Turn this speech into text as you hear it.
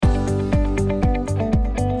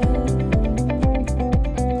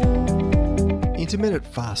Intermittent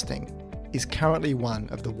fasting is currently one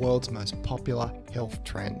of the world's most popular health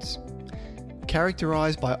trends.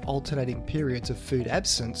 Characterised by alternating periods of food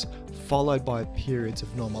absence followed by periods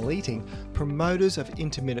of normal eating, promoters of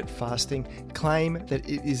intermittent fasting claim that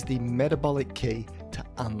it is the metabolic key to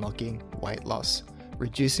unlocking weight loss,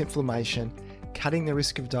 reduce inflammation, cutting the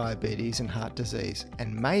risk of diabetes and heart disease,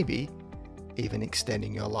 and maybe even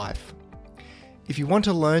extending your life. If you want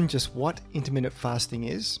to learn just what intermittent fasting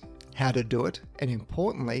is, how to do it, and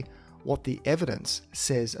importantly, what the evidence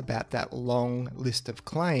says about that long list of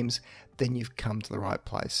claims, then you've come to the right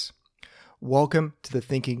place. Welcome to the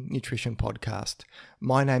Thinking Nutrition Podcast.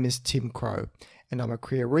 My name is Tim Crowe, and I'm a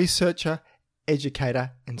career researcher,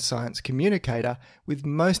 educator, and science communicator, with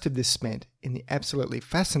most of this spent in the absolutely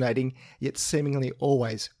fascinating, yet seemingly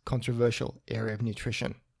always controversial area of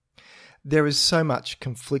nutrition. There is so much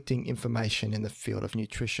conflicting information in the field of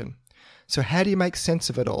nutrition. So how do you make sense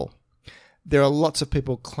of it all? There are lots of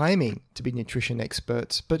people claiming to be nutrition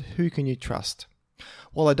experts, but who can you trust?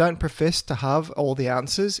 While I don't profess to have all the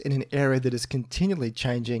answers in an area that is continually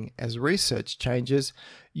changing as research changes,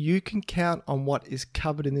 you can count on what is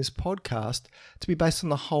covered in this podcast to be based on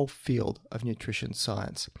the whole field of nutrition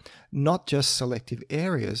science, not just selective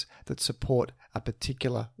areas that support a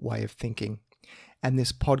particular way of thinking. And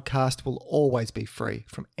this podcast will always be free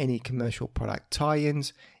from any commercial product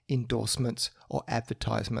tie-ins, endorsements, or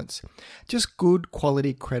advertisements. Just good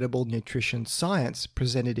quality, credible nutrition science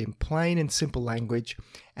presented in plain and simple language,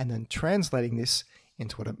 and then translating this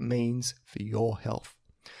into what it means for your health.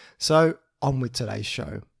 So, on with today's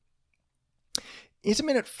show.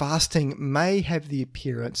 Intermittent fasting may have the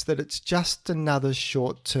appearance that it's just another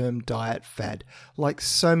short-term diet fad, like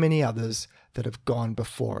so many others that have gone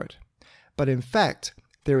before it. But in fact,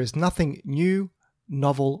 there is nothing new,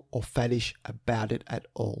 novel, or faddish about it at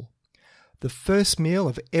all. The first meal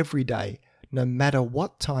of every day, no matter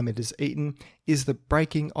what time it is eaten, is the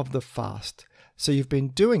breaking of the fast. So you've been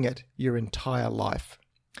doing it your entire life.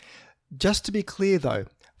 Just to be clear though,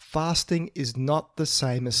 fasting is not the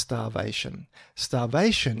same as starvation.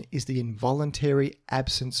 Starvation is the involuntary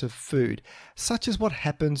absence of food, such as what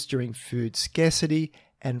happens during food scarcity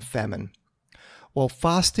and famine. While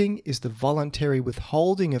fasting is the voluntary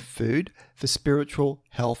withholding of food for spiritual,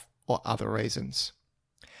 health, or other reasons.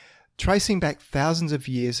 Tracing back thousands of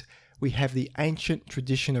years, we have the ancient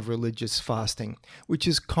tradition of religious fasting, which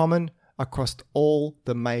is common across all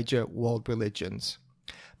the major world religions.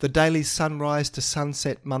 The daily sunrise to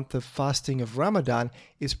sunset month of fasting of Ramadan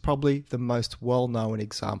is probably the most well-known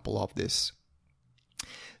example of this.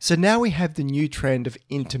 So now we have the new trend of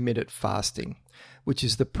intermittent fasting, which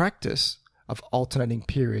is the practice of alternating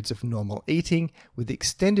periods of normal eating with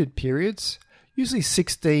extended periods, usually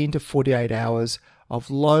 16 to 48 hours of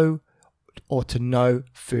low or to no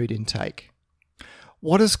food intake.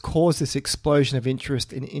 What has caused this explosion of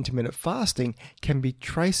interest in intermittent fasting can be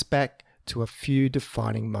traced back to a few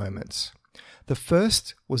defining moments. The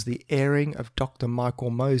first was the airing of Dr. Michael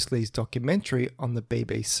Mosley's documentary on the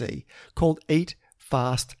BBC called Eat,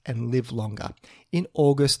 Fast and Live Longer in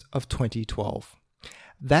August of 2012.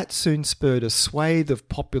 That soon spurred a swathe of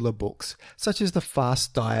popular books, such as The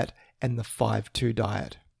Fast Diet and The 5-2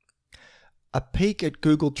 Diet. A peek at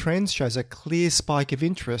Google Trends shows a clear spike of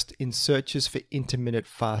interest in searches for intermittent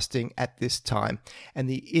fasting at this time, and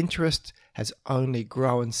the interest has only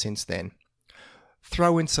grown since then.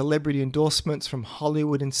 Throw in celebrity endorsements from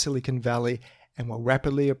Hollywood and Silicon Valley, and we're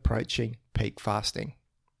rapidly approaching peak fasting.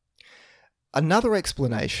 Another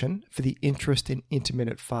explanation for the interest in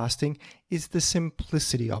intermittent fasting is the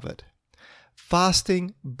simplicity of it.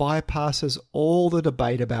 Fasting bypasses all the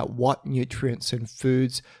debate about what nutrients and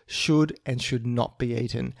foods should and should not be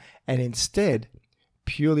eaten, and instead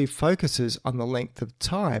purely focuses on the length of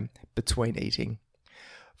time between eating.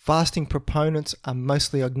 Fasting proponents are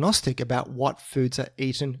mostly agnostic about what foods are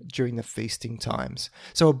eaten during the feasting times,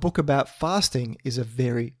 so a book about fasting is a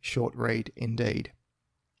very short read indeed.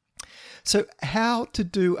 So how to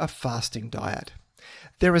do a fasting diet?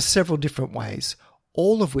 There are several different ways,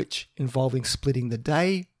 all of which involving splitting the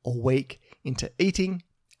day or week into eating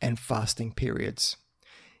and fasting periods.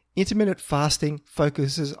 Intermittent fasting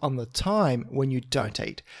focuses on the time when you don't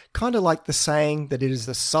eat, kind of like the saying that it is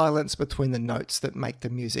the silence between the notes that make the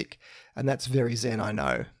music, and that's very Zen, I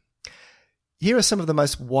know. Here are some of the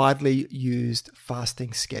most widely used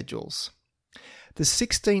fasting schedules. The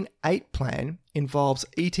 16-8 plan involves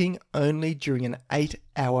eating only during an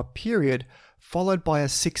 8-hour period, followed by a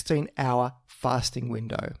 16-hour fasting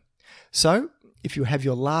window. So, if you have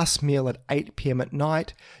your last meal at 8 p.m. at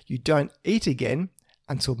night, you don't eat again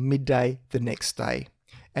until midday the next day,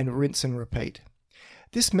 and rinse and repeat.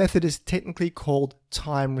 This method is technically called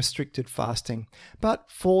time-restricted fasting,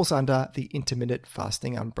 but falls under the intermittent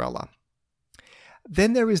fasting umbrella.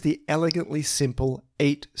 Then there is the elegantly simple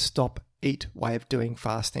eat, stop, eat way of doing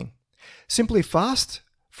fasting. Simply fast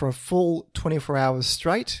for a full 24 hours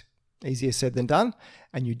straight, easier said than done,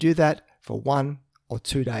 and you do that for 1 or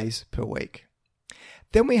 2 days per week.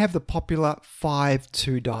 Then we have the popular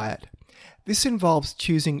 5-2 diet. This involves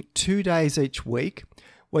choosing 2 days each week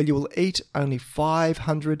where you will eat only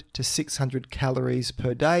 500 to 600 calories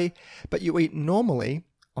per day, but you eat normally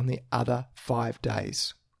on the other 5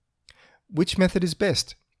 days. Which method is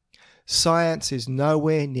best? Science is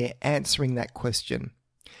nowhere near answering that question.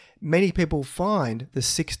 Many people find the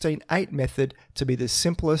 16-8 method to be the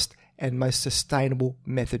simplest and most sustainable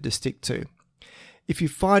method to stick to. If you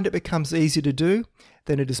find it becomes easy to do,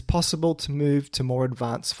 then it is possible to move to more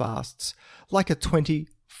advanced fasts, like a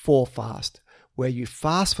 24 fast, where you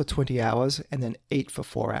fast for 20 hours and then eat for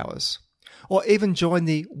 4 hours. Or even join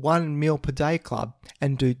the 1 meal per day club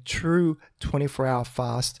and do true 24-hour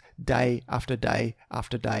fast day after day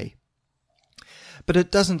after day. But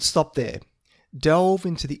it doesn't stop there. Delve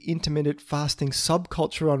into the intermittent fasting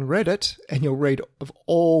subculture on Reddit and you'll read of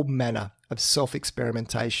all manner of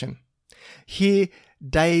self-experimentation. Here,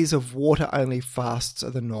 days of water-only fasts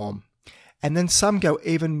are the norm. And then some go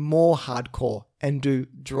even more hardcore and do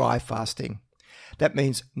dry fasting. That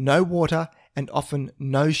means no water and often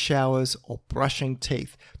no showers or brushing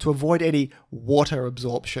teeth to avoid any water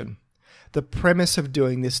absorption. The premise of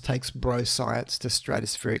doing this takes bro science to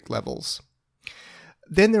stratospheric levels.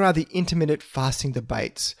 Then there are the intermittent fasting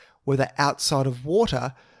debates, whether outside of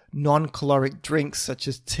water, non-caloric drinks such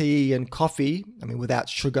as tea and coffee, without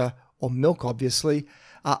sugar or milk obviously,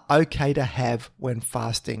 are okay to have when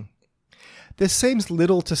fasting. There seems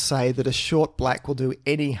little to say that a short black will do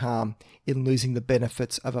any harm in losing the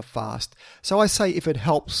benefits of a fast, so I say if it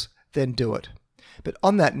helps, then do it. But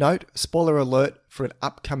on that note, spoiler alert for an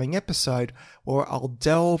upcoming episode where I'll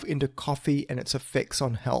delve into coffee and its effects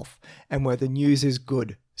on health, and where the news is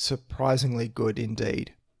good, surprisingly good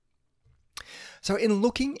indeed. So in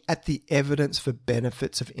looking at the evidence for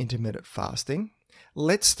benefits of intermittent fasting,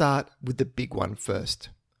 let's start with the big one first,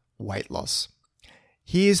 weight loss.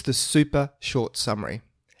 Here's the super short summary.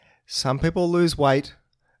 Some people lose weight,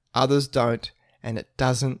 others don't, and it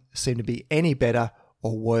doesn't seem to be any better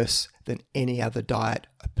or worse than any other diet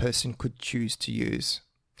a person could choose to use.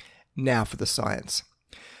 Now for the science.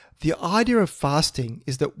 The idea of fasting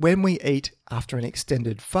is that when we eat after an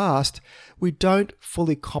extended fast, we don't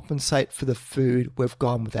fully compensate for the food we've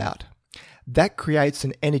gone without. That creates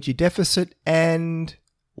an energy deficit and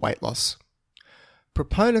weight loss.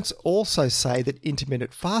 Proponents also say that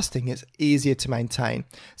intermittent fasting is easier to maintain,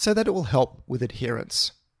 so that it will help with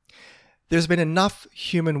adherence. There's been enough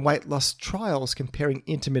human weight loss trials comparing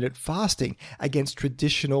intermittent fasting against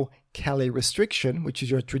traditional calorie restriction, which is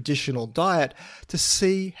your traditional diet, to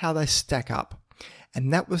see how they stack up.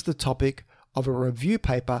 And that was the topic of a review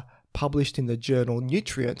paper published in the journal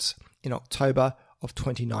Nutrients in October of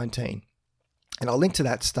 2019. And I'll link to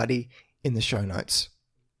that study in the show notes.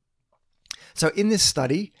 So in this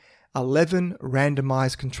study, 11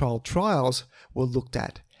 randomized controlled trials were looked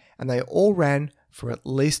at, and they all ran for at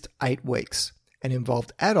least 8 weeks and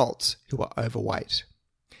involved adults who were overweight.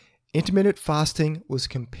 Intermittent fasting was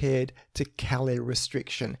compared to calorie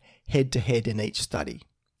restriction head-to-head in each study.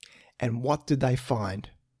 And what did they find?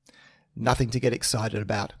 Nothing to get excited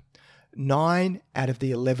about. 9 out of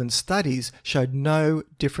the 11 studies showed no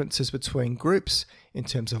differences between groups in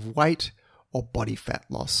terms of weight or body fat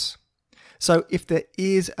loss. So if there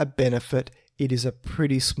is a benefit, it is a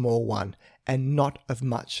pretty small one and not of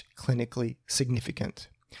much clinically significant.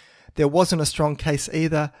 There wasn't a strong case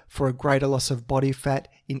either for a greater loss of body fat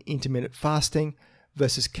in intermittent fasting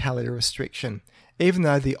versus calorie restriction, even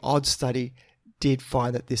though the odd study did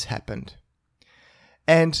find that this happened.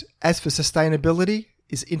 And as for sustainability,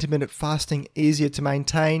 is intermittent fasting easier to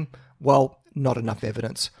maintain? Well, not enough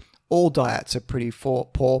evidence. All diets are pretty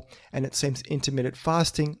poor, and it seems intermittent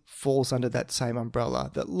fasting falls under that same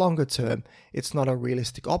umbrella, that longer term, it's not a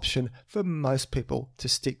realistic option for most people to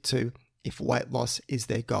stick to if weight loss is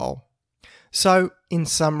their goal. So, in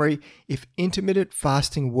summary, if intermittent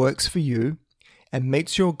fasting works for you and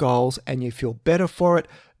meets your goals and you feel better for it,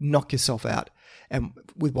 knock yourself out, and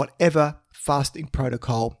with whatever fasting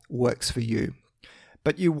protocol works for you.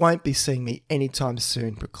 But you won't be seeing me anytime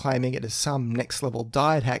soon proclaiming it as some next level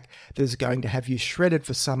diet hack that is going to have you shredded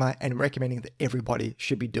for summer and recommending that everybody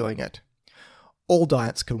should be doing it. All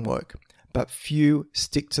diets can work, but few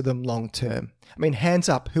stick to them long term. Hands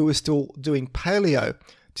up who is still doing paleo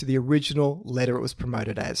to the original letter it was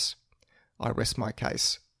promoted as. I rest my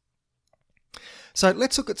case. So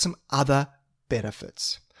let's look at some other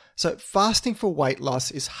benefits. So fasting for weight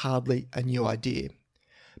loss is hardly a new idea.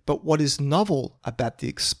 But what is novel about the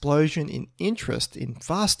explosion in interest in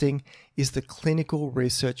fasting is the clinical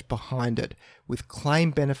research behind it, with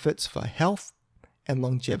claimed benefits for health and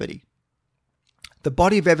longevity. The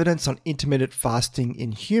body of evidence on intermittent fasting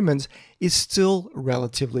in humans is still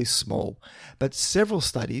relatively small, but several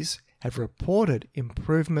studies have reported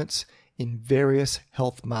improvements in various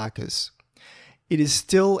health markers. It is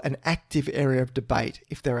still an active area of debate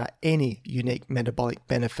if there are any unique metabolic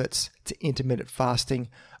benefits to intermittent fasting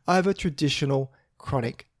over traditional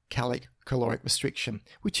chronic caloric restriction,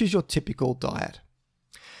 which is your typical diet.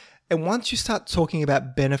 And once you start talking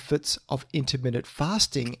about benefits of intermittent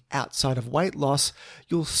fasting outside of weight loss,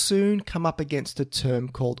 you'll soon come up against a term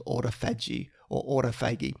called autophagy or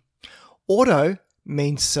autophagy. Auto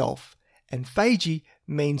means self and phagy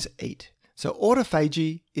means eat. So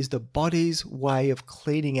autophagy is the body's way of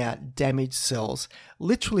cleaning out damaged cells,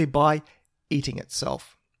 literally by eating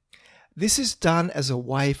itself. This is done as a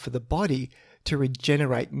way for the body to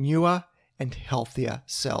regenerate newer and healthier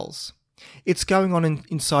cells. It's going on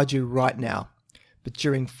inside you right now. But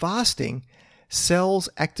during fasting, cells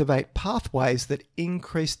activate pathways that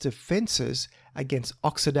increase defenses against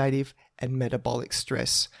oxidative and metabolic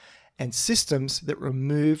stress, and systems that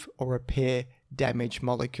remove or repair damaged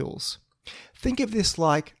molecules. Think of this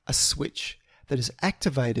like a switch that is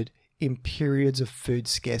activated in periods of food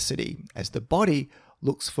scarcity as the body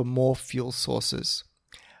looks for more fuel sources.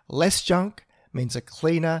 Less junk means a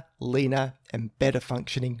cleaner, leaner, and better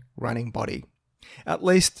functioning running body. At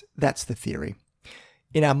least that's the theory.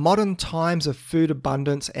 In our modern times of food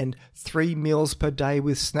abundance and 3 meals per day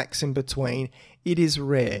with snacks in between, it is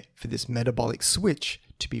rare for this metabolic switch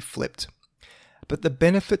to be flipped. But the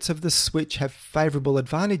benefits of the switch have favourable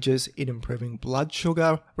advantages in improving blood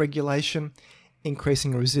sugar regulation,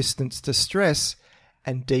 increasing resistance to stress,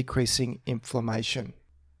 and decreasing inflammation.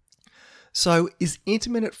 So, is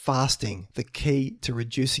intermittent fasting the key to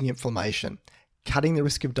reducing inflammation, cutting the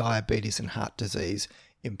risk of diabetes and heart disease,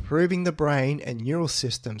 improving the brain and neural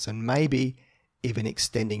systems, and maybe even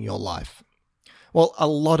extending your life? Well, a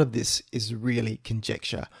lot of this is really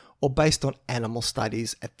conjecture or based on animal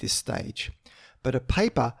studies at this stage. But a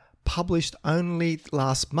paper published only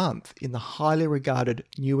last month in the highly regarded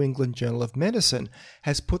New England Journal of Medicine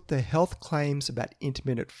has put the health claims about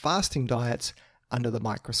intermittent fasting diets under the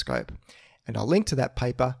microscope. And I'll link to that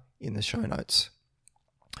paper in the show notes.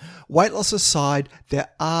 Weight loss aside, there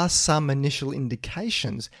are some initial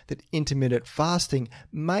indications that intermittent fasting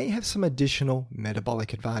may have some additional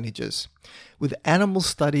metabolic advantages, with animal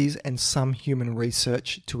studies and some human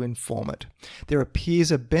research to inform it. There appears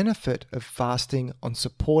a benefit of fasting on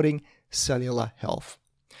supporting cellular health.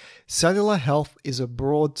 Cellular health is a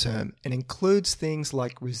broad term and includes things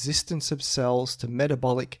like resistance of cells to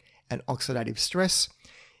metabolic and oxidative stress,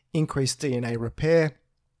 increased DNA repair,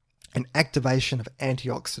 and activation of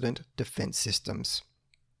antioxidant defense systems.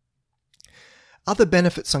 Other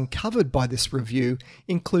benefits uncovered by this review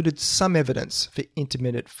included some evidence for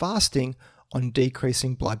intermittent fasting on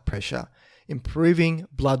decreasing blood pressure, improving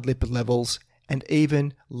blood lipid levels, and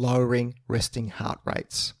even lowering resting heart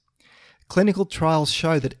rates. Clinical trials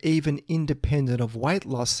show that even independent of weight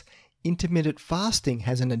loss, intermittent fasting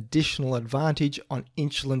has an additional advantage on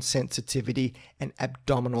insulin sensitivity and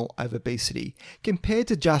abdominal obesity compared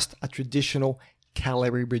to just a traditional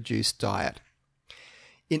calorie-reduced diet.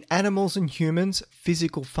 In animals and humans,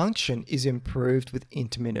 physical function is improved with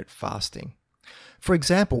intermittent fasting. For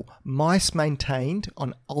example, mice maintained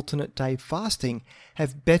on alternate day fasting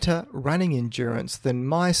have better running endurance than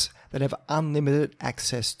mice that have unlimited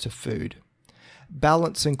access to food.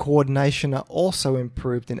 Balance and coordination are also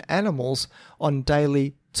improved in animals on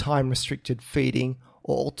daily time-restricted feeding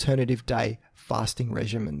or alternative day fasting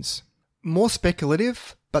regimens. More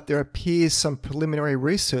speculative, but there appears some preliminary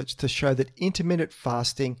research to show that intermittent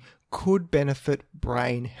fasting could benefit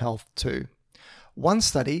brain health too. One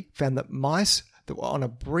study found that mice that were on a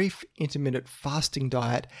brief intermittent fasting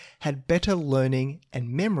diet had better learning and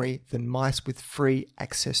memory than mice with free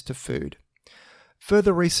access to food.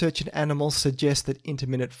 Further research in animals suggests that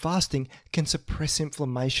intermittent fasting can suppress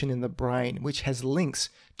inflammation in the brain, which has links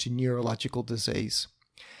to neurological disease.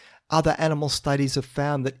 Other animal studies have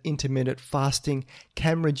found that intermittent fasting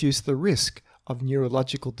can reduce the risk of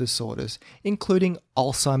neurological disorders, including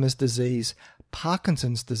Alzheimer's disease,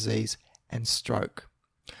 Parkinson's disease, and stroke.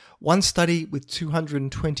 One study with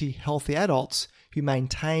 220 healthy adults who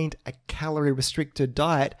maintained a calorie-restricted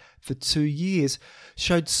diet for 2 years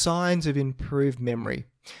showed signs of improved memory,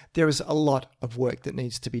 There is a lot of work that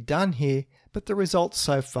needs to be done here, but the results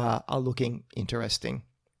so far are looking interesting.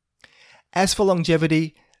 As for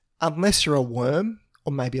longevity, unless you're a worm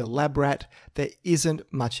or maybe a lab rat, there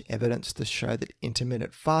isn't much evidence to show that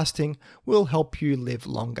intermittent fasting will help you live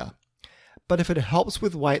longer. But if it helps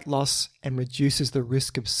with weight loss and reduces the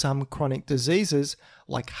risk of some chronic diseases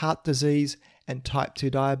like heart disease and type 2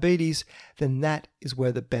 diabetes, then that is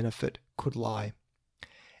where the benefit could lie.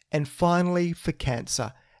 And finally, for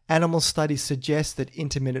cancer, animal studies suggest that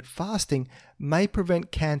intermittent fasting may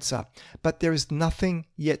prevent cancer, but there is nothing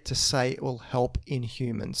yet to say it will help in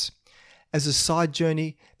humans. As a side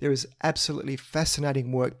journey, there is absolutely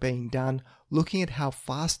fascinating work being done looking at how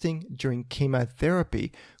fasting during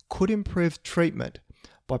chemotherapy could improve treatment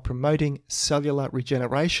by promoting cellular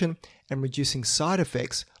regeneration and reducing side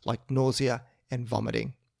effects like nausea and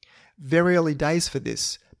vomiting. Very early days for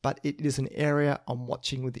this, but it is an area I'm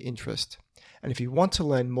watching with interest. And if you want to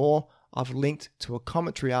learn more, I've linked to a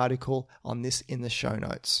commentary article on this in the show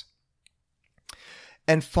notes.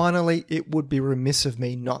 And finally, it would be remiss of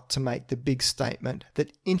me not to make the big statement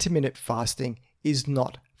that intermittent fasting is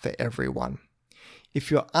not for everyone. If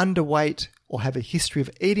you're underweight or have a history of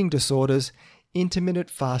eating disorders, intermittent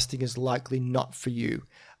fasting is likely not for you,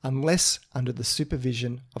 unless under the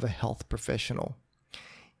supervision of a health professional.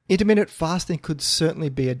 Intermittent fasting could certainly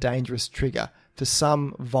be a dangerous trigger for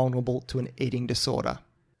some vulnerable to an eating disorder.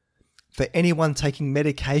 For anyone taking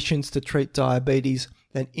medications to treat diabetes,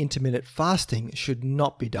 then intermittent fasting should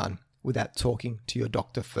not be done without talking to your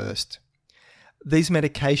doctor first. These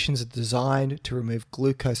medications are designed to remove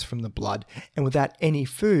glucose from the blood, and without any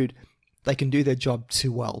food, they can do their job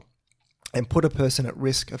too well and put a person at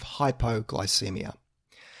risk of hypoglycemia.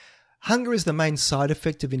 Hunger is the main side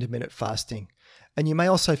effect of intermittent fasting, and you may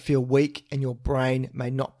also feel weak and your brain may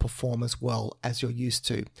not perform as well as you're used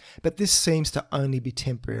to. But this seems to only be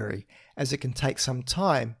temporary, as it can take some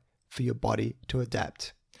time for your body to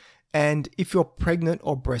adapt. And if you're pregnant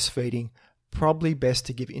or breastfeeding, probably best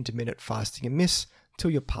to give intermittent fasting a miss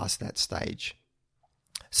till you're past that stage.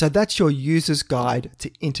 So that's your user's guide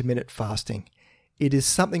to intermittent fasting. It is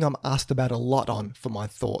something I'm asked about a lot on for my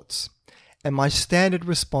thoughts. And my standard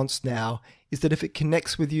response now is that if it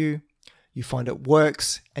connects with you, you find it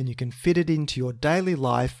works and you can fit it into your daily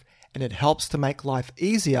life and it helps to make life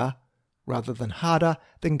easier rather than harder,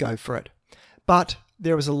 then go for it. But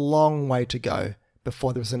there is a long way to go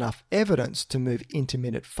before there is enough evidence to move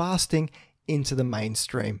intermittent fasting into the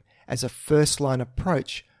mainstream as a first-line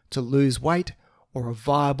approach to lose weight or a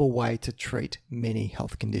viable way to treat many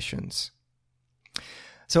health conditions.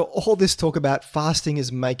 So all this talk about fasting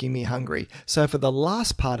is making me hungry. So for the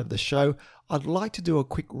last part of the show, I'd like to do a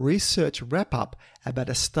quick research wrap-up about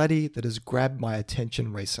a study that has grabbed my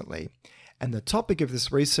attention recently. And the topic of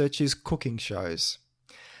this research is cooking shows.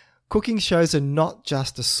 Cooking shows are not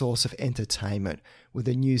just a source of entertainment, with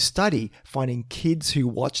a new study finding kids who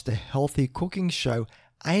watched a healthy cooking show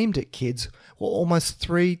aimed at kids were almost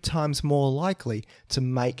 3 times more likely to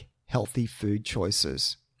make healthy food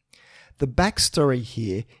choices. The backstory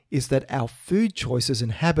here is that our food choices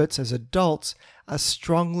and habits as adults are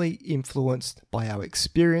strongly influenced by our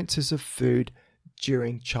experiences of food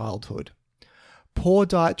during childhood. Poor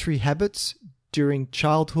dietary habits during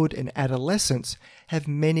childhood and adolescence have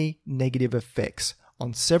many negative effects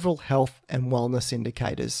on several health and wellness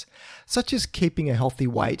indicators, such as keeping a healthy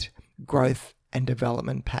weight, growth and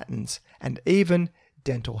development patterns, and even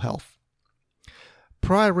dental health.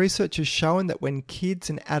 Prior research has shown that when kids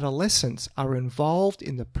and adolescents are involved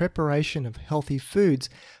in the preparation of healthy foods,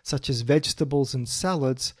 such as vegetables and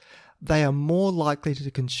salads, they are more likely to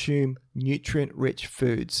consume nutrient-rich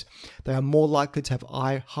foods. They are more likely to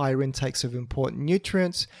have higher intakes of important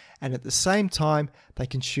nutrients, and at the same time, they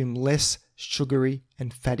consume less sugary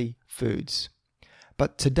and fatty foods.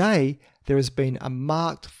 But today, there has been a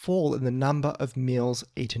marked fall in the number of meals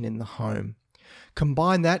eaten in the home.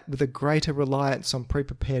 Combine that with a greater reliance on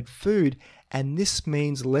pre-prepared food, and this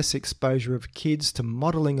means less exposure of kids to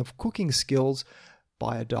modeling of cooking skills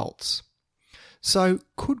by adults. So,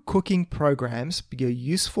 could cooking programs be a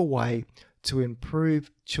useful way to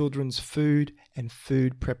improve children's food and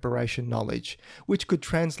food preparation knowledge, which could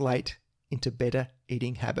translate into better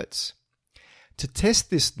eating habits? To test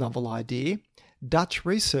this novel idea, Dutch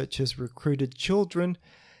researchers recruited children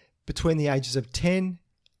between the ages of 10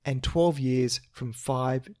 and 12 years from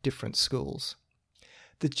 5 different schools.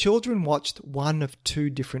 The children watched one of 2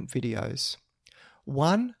 different videos.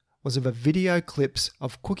 One was of a video clips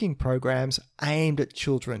of cooking programs aimed at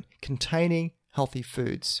children containing healthy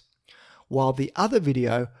foods, while the other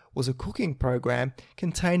video was a cooking program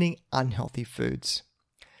containing unhealthy foods.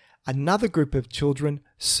 Another group of children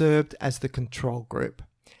served as the control group,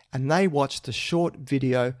 and they watched a short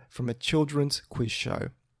video from a children's quiz show.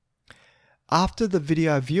 After the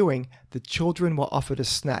video viewing, the children were offered a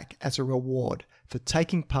snack as a reward for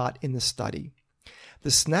taking part in the study.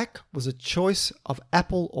 The snack was a choice of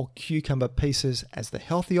apple or cucumber pieces as the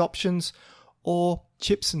healthy options, or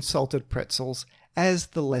chips and salted pretzels as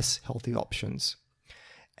the less healthy options.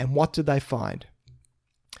 And what did they find?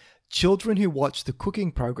 Children who watched the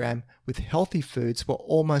cooking program with healthy foods were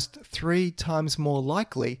almost 3 times more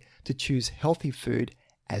likely to choose healthy food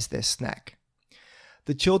as their snack.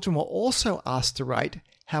 The children were also asked to rate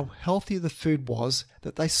how healthy the food was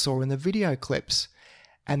that they saw in the video clips,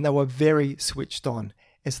 and they were very switched on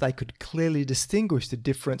as they could clearly distinguish the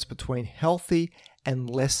difference between healthy and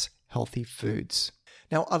less healthy foods.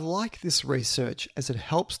 Now, I like this research as it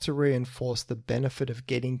helps to reinforce the benefit of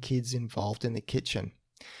getting kids involved in the kitchen,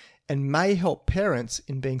 and may help parents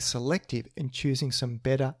in being selective in choosing some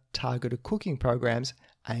better targeted cooking programs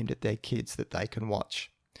aimed at their kids that they can watch.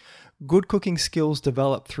 Good cooking skills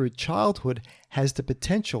developed through childhood has the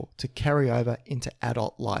potential to carry over into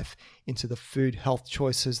adult life, into the food health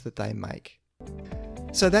choices that they make.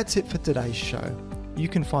 So that's it for today's show. You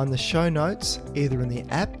can find the show notes either in the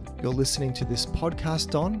app you're listening to this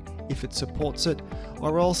podcast on, if it supports it,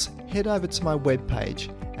 or else head over to my webpage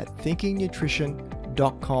at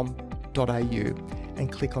thinkingnutrition.com.au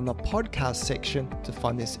and click on the podcast section to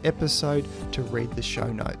find this episode to read the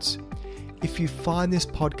show notes. If you find this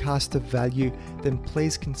podcast of value, then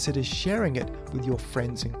please consider sharing it with your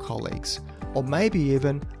friends and colleagues, or maybe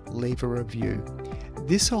even leave a review.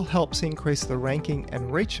 This all helps increase the ranking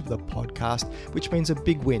and reach of the podcast, which means a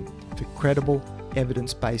big win for credible,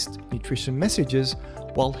 evidence-based nutrition messages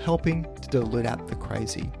while helping to dilute out the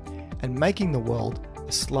crazy and making the world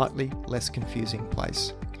a slightly less confusing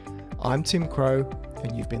place. I'm Tim Crow,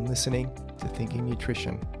 and you've been listening to Thinking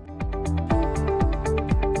Nutrition.